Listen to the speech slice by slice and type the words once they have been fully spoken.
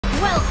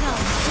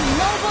Welcome to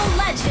Mobile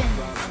Legends!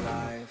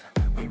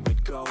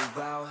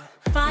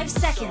 5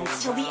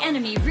 seconds till the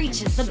enemy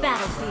reaches the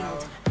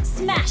battlefield.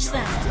 Smash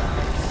them!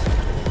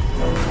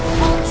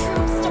 All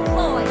troops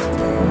deployed!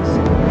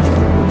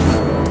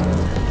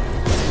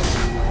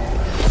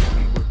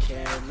 We were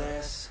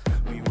careless,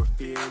 we were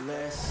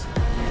fearless,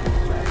 we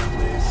were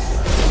reckless,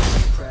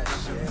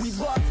 precious. We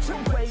love to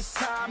waste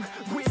time,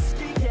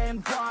 whiskey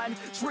and wine,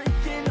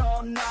 drinking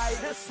all night,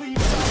 asleep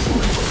on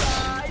one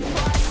side,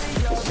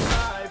 finally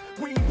alive.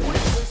 We would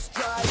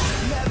strive,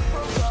 never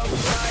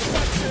arrive,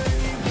 our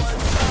journey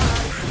was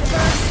high.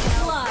 First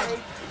blood!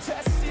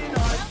 Testing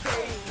our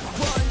fate,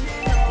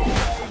 running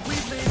away, we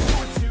live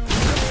for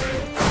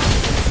today.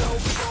 So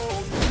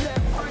bold,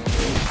 never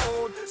get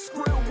old,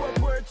 screw what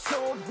we're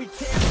told, we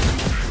can't be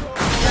controlled.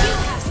 You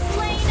have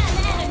slain an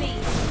enemy!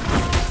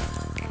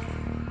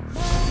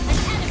 An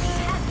enemy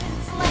has been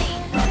slain!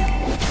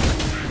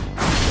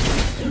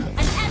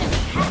 An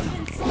enemy has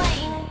been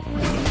slain!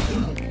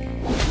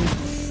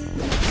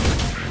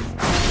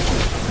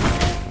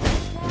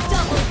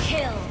 Double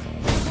kill!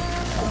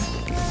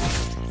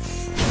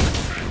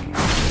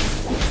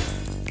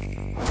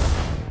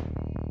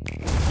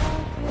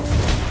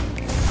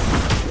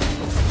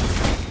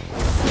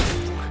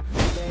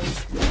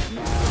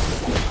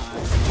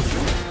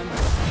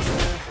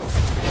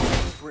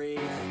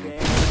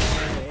 Everything.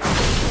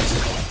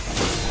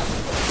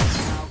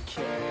 How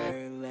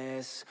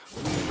careless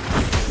we An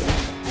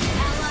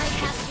ally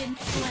has been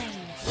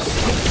slain!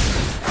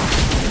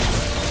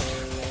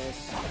 careless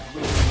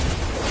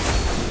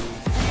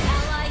An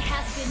ally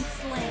has been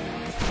slain!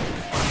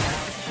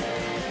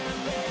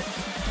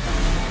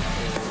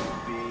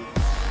 we be.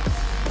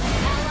 An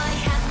ally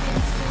has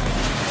been slain!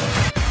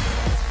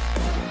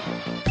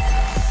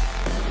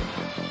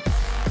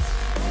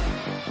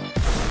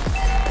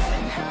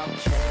 And how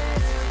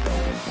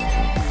careless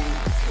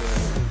we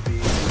could be.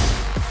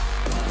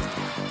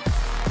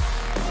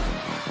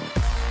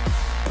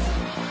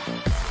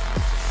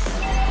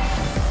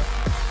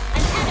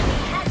 An enemy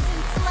has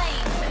been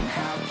slain! And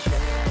how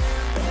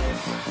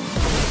careless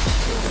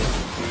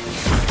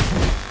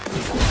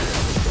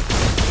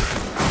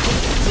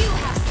You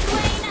have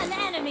slain an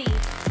enemy!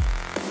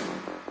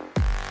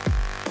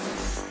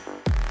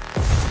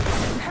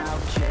 and how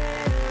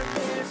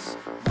careless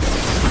we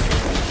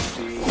could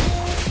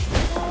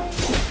be.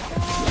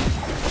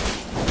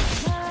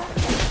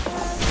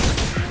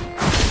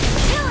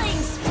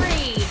 Killing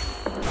spree!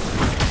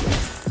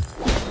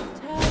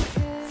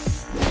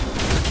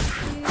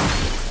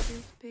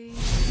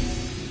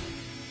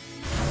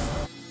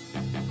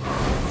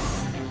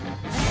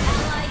 An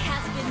ally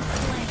has been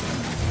slain.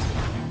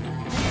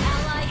 An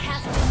ally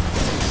has been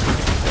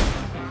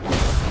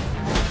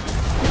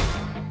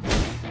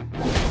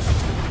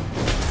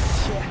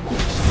Yeah,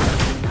 she's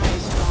got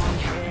nice long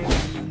hair,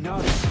 and you know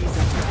that she's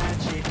a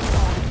magic.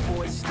 All the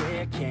boys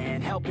stare,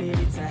 can't help it,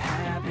 it's a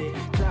habit.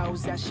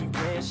 Clothes that she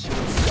wears, she's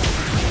so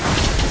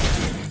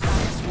I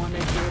just wanna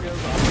get her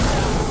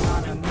all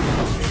on a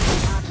mission.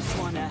 I just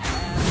wanna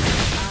have it.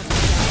 I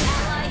just An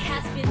gotta ally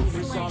has been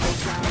movies all slain. the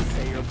time,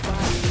 say her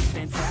body is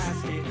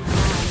fantastic.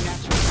 I'm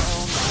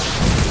natural,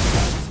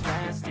 she's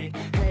plastic.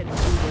 Head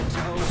to her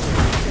toes,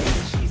 say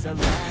that she's a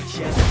latch.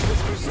 Yeah,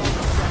 whispers all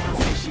around,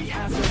 say she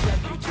has a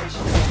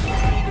reputation. So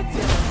I need to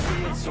tell her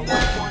it, so I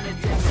want a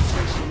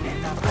demonstration.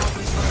 And I've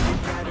always learned it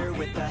better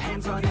with a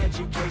hands-on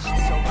education.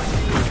 So I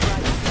need a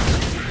right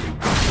attention if you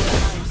get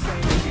what I'm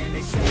saying. And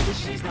they say that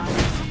she's not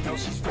easy, no,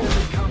 she's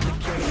really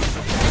complicated. So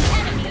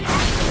An enemy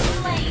has been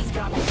slain. it's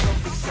got me so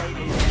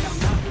fixated, and I'm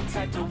not the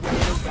type to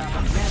wait around.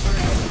 I've never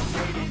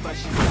hesitated, but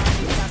she's got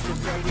me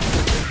captivated. So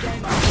the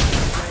game I'm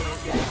gonna play it,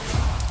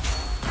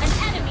 yeah. An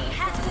enemy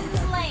has been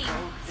slain.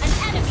 An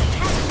enemy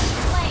has been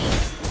slain.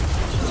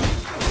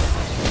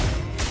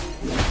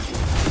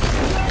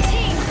 Your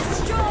team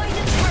destroyed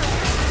a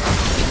turret.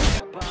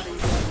 Body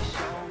like a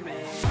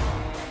showman.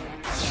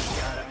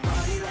 Got a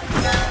body like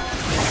that.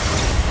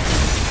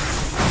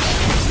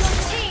 Your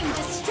team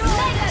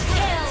destroyed a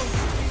kill.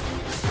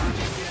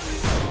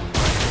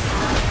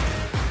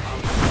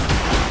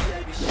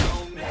 Baby,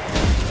 showman.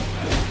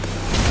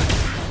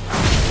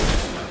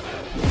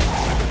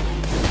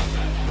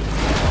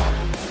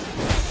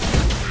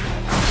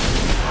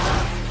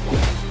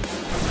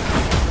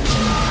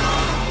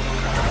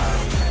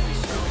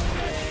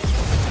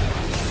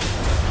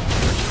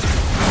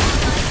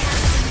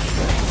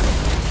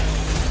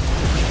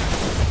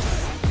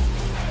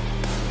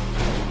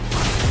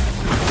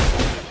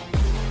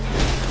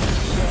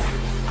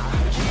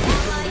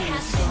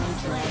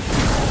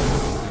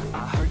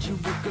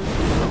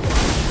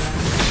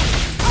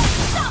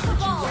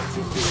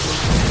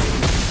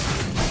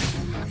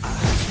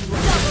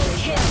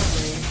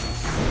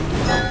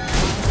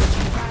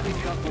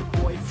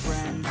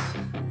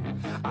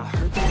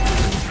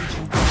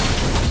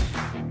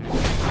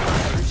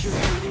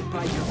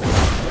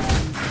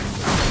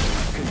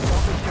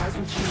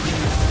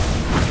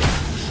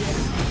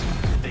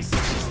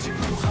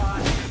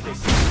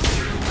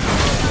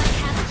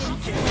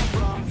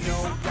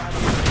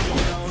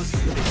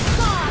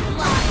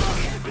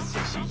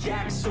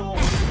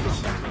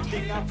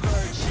 I've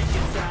heard she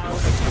gets out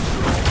of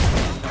control.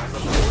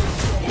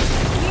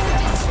 You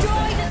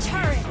destroy the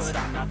turret. But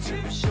I'm not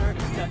too sure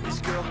that this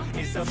girl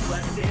is a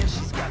blessing.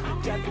 She's got the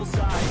devil's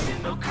eyes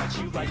and they'll cut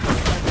you like a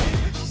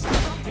weapon. She's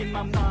stuck in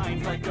my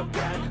mind like a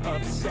bad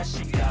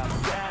obsession. Got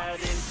bad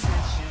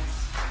intentions.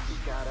 She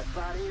got a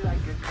body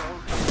like a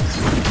coke.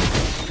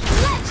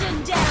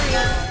 Legendary.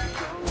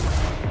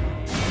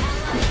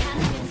 Ally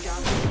has been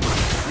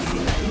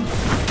slain.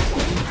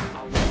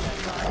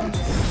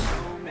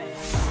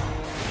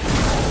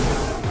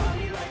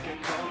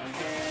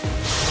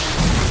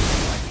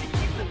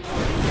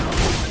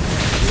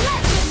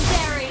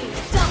 Legendary.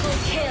 Double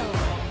kill.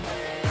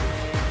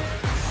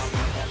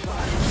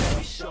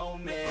 Show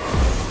me.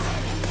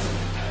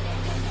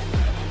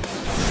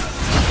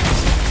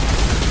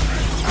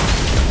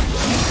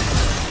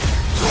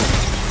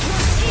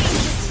 Team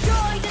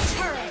destroy the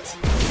turret.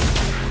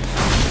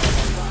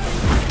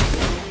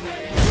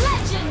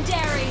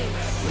 Legendary.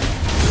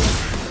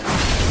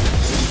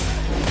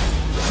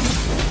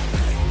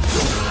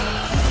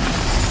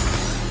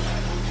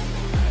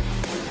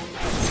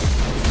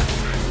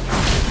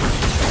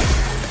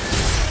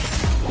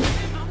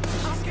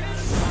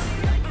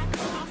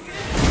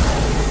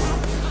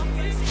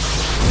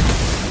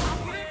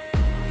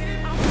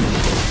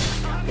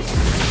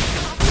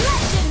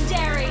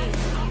 Legendary.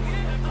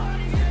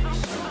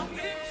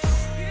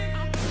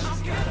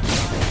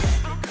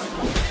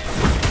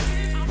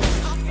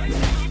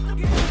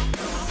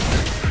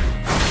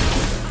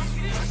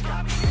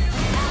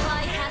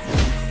 Ally has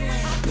been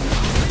slain.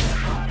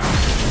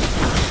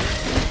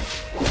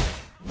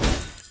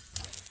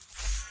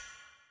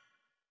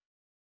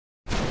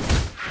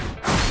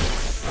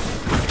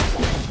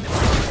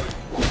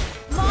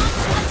 Launch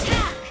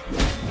attack.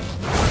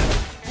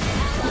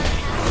 Ally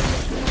has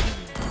been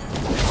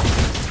slain.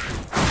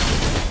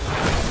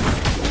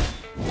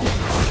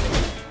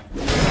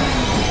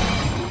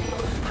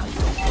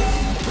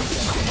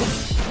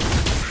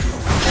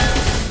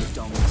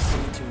 Don't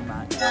listen to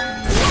my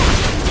enemies.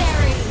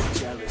 Legendary.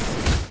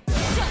 Jealousy,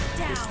 Shut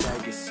this down.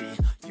 legacy.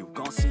 You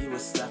gon' see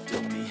what's left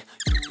of me.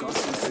 You gon'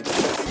 see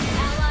success.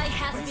 Ally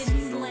has Ain't been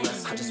seen no slain.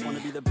 less. I just wanna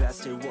be the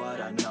best at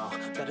what I know.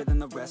 Better than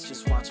the rest,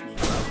 just watch me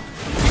grow.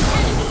 An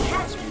enemy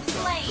has been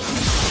slain.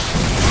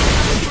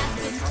 Ally has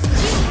been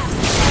slain. You have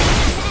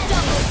slain.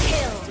 Double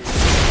kill.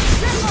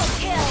 Triple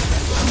kill.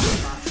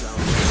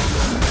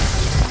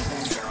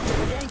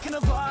 Ain't gonna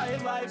lie,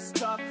 life's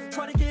tough.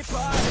 Try to get by,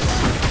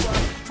 life's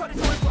rough. Try to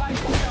do it right,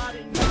 but not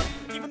enough.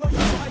 Even though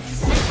you're right, you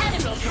An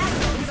enemy has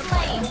been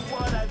slain.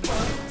 what I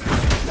love.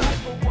 Die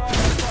for what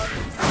I love.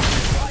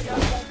 That's why I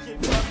won't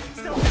give up.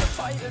 Still gonna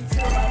fight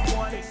until I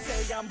won. They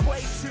say I'm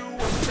way too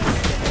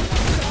obsessed.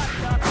 Got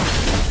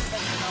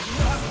nothing, and I'm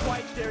not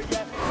quite there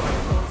yet.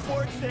 Those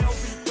words they'll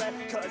regret,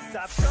 'cause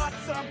I've got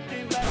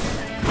something left.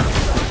 And I'm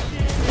stuck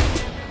in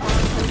it.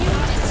 You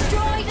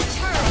destroy the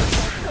turret.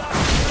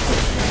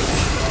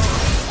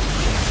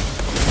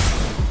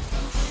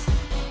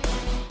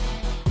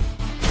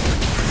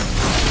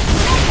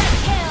 Mega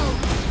kill.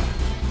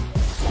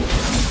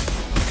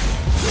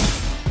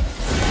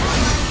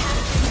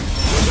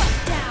 Shut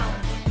down.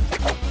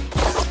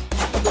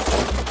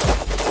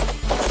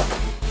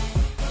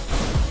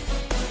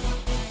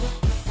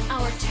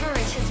 Our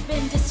turret has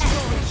been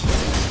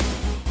destroyed.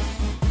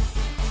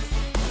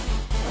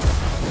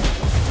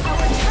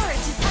 Our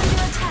turret is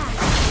under attack.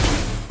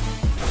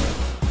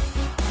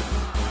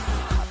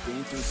 I've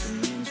been through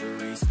some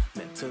injuries,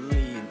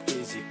 mentally and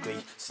physically.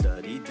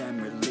 Studied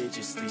them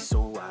religiously,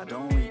 so I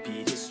don't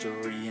repeat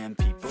history. And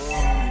people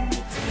only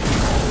admit to me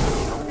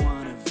they don't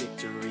want a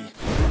victory.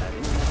 But I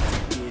didn't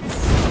have to get it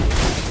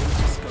serious. They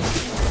just go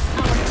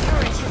Our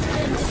turret has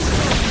been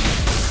destroyed.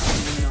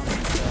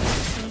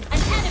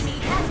 An enemy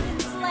has been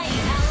slain.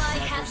 Ally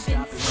has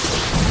been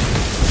slain.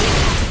 You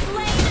have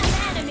slain an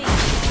enemy.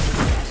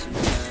 Action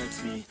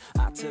hurts me.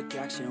 I took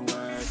action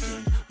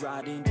working,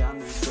 writing down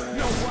this word.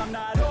 No, I'm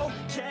not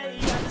okay.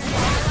 I just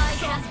Ally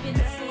has been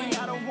slain.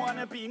 I don't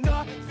wanna be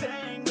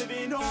nothing,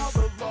 living all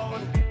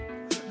alone.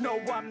 No,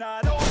 I'm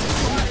not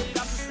alright.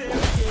 I'm just there to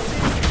get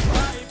it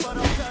right, but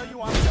I'll tell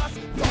you I'm just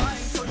fine.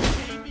 So you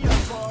leave me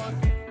alone.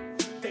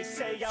 They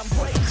say I'm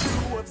way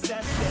too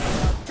obsessed,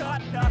 and I've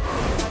got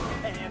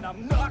nothing, and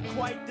I'm not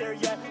quite there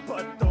yet.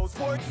 But those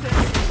words say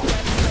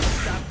regret,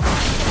 'cause I'm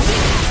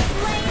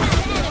Slain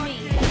an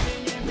enemy.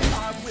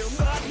 I will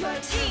not Your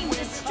let team you win.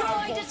 destroyed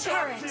I a won't stop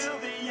turret. till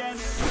the end.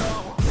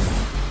 No.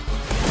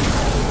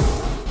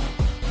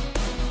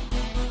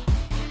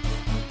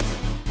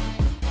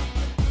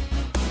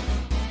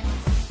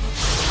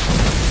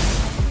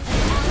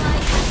 Ally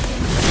has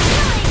been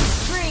killing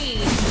spree.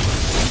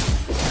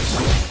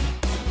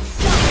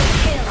 Double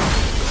kill.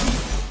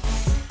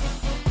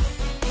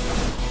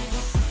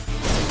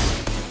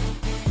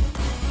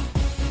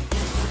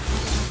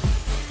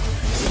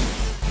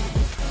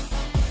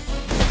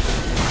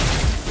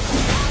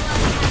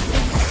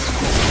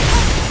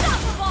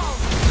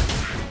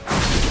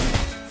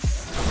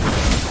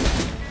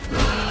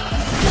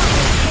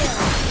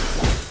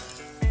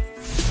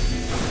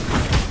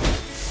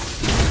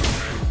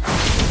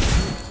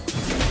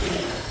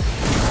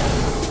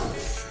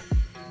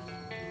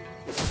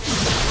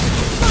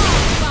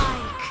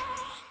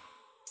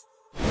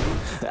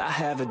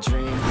 ever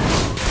dream,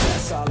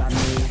 that's all I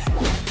need.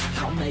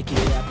 I'll make it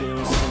happen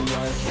with some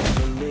work and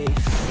belief.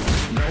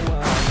 Know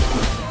what I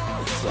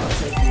want, so I'll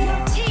take it Your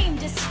on. team I'll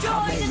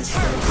destroyed make the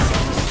mistakes, turret.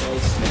 some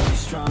mistakes make you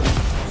strong.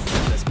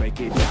 Let's break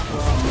it down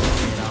for a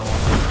minute. I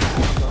want to have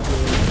a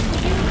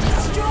belief. You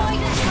destroyed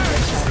a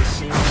turret. Try to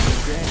see my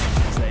regret.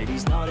 These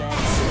ladies know that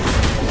it's it.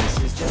 This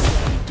is just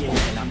the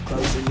beginning. I'm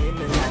closing in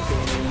the night,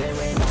 and there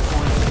ain't no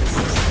point in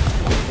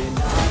resisting. Living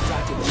life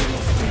like a dream,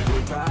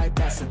 really right,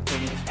 that's the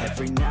thing.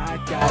 Every night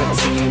got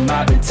a team,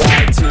 I've been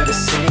tied to the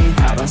scene.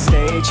 Out on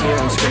stage, here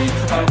I'm scream.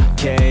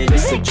 Okay,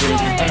 this a dream,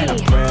 and I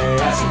pray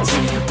as a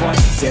team. One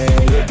day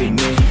it'll be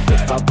me.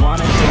 If I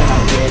want it, then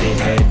I'll get it.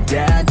 Head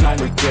down,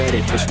 don't regret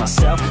it. Push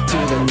myself to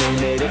the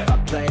limit.